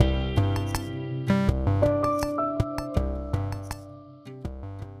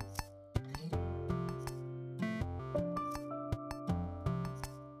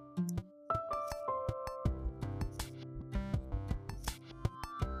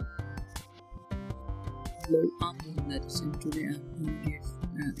Hello, I'm Naresh and today I'm going to give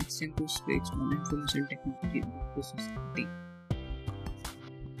Extempore speaks on information technology and the society.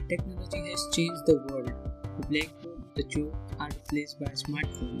 Technology has changed the world. The blackboard, the chalk are replaced by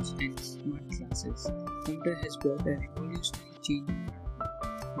smartphones and smart classes. Computer has brought a revolutionary change.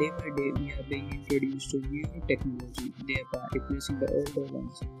 Day by day, we are being introduced to newer technology, thereby replacing the older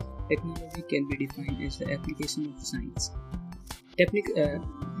ones. Technology can be defined as the application of science.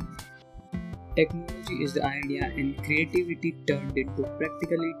 Technology is the idea and creativity turned into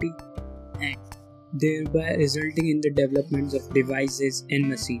practicality and thereby resulting in the development of devices and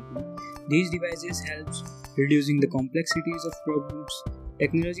machinery. These devices help reducing the complexities of problems.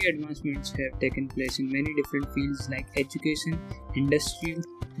 Technology advancements have taken place in many different fields like education, industrial,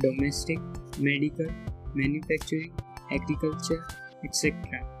 domestic, medical, manufacturing, agriculture, etc.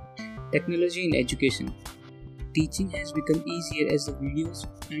 Technology in education. Teaching has become easier as the videos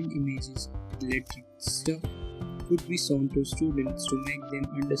and images related stuff could be shown to students to make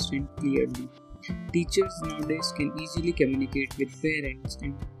them understand clearly. Teachers nowadays can easily communicate with parents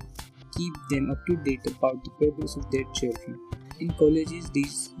and keep them up to date about the progress of their children. In colleges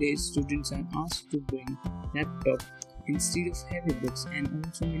these days, students are asked to bring laptop instead of heavy books, and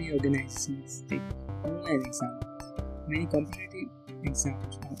also many organizations take online exams. Many competitive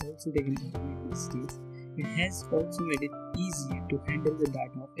exams are also taken online these days. It has also made it easier to handle the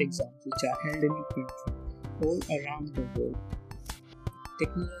data of exams which are held in a country all around the world.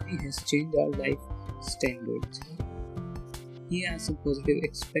 Technology has changed our life standards. Here are some positive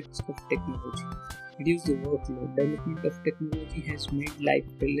aspects of technology. Reduce the workload. Development of technology has made life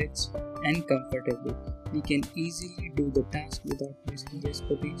relaxed and comfortable. We can easily do the task without wasting this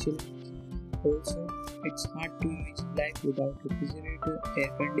potential. Also, it's hard to imagine life without refrigerator, air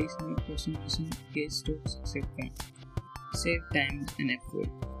conditioner, washing machine, gas stoves, etc. Save time and effort.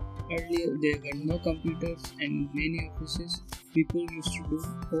 Earlier, there were no computers, and in many offices, people used to do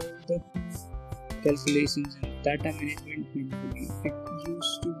all the calculations and data management manually. It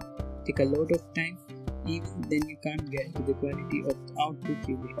used to take a lot of time. Even then, you can't get to the quality of the output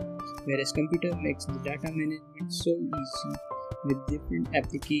you get. Whereas computer makes the data management so easy with different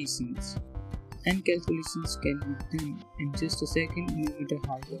applications. And calculations can be done in just a second, no matter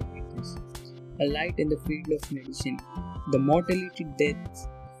how long it is. A light in the field of medicine. The mortality deaths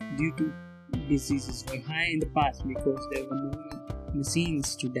due to diseases were high in the past because there were no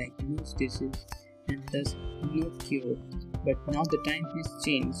machines to diagnose disease and thus no cure. But now the time has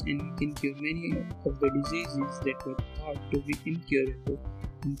changed and we can cure many of the diseases that were thought to be incurable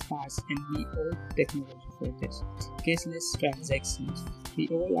in the past, and we all technology for this. Cashless transactions. We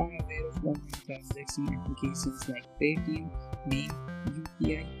all are aware of online transaction applications like Paytm, Beam,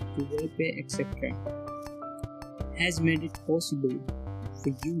 UPI, Google Pay, etc. Has made it possible for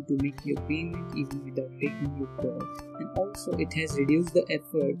you to make your payment even without taking your call, and also it has reduced the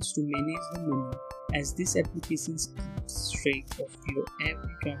efforts to manage the money as these applications keep track of your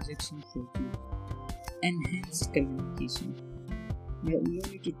every transaction for you. Enhanced communication. We no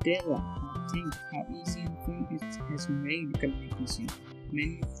need to tell or think how easy and fun it has made communication.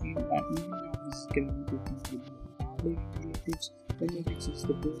 Many of you are even now busy communicating with your far-away relatives when you reach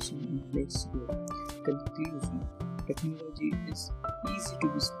the person in place to go. Conclusion. Technology is easy to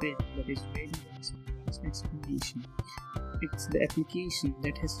be spread but is very vast explanation. It's the application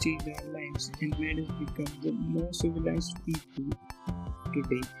that has changed our lives and made us become the more civilized people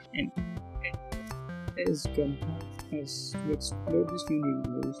today, and it has come help us to explore this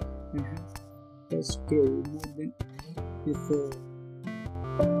universe and help us grow more than before.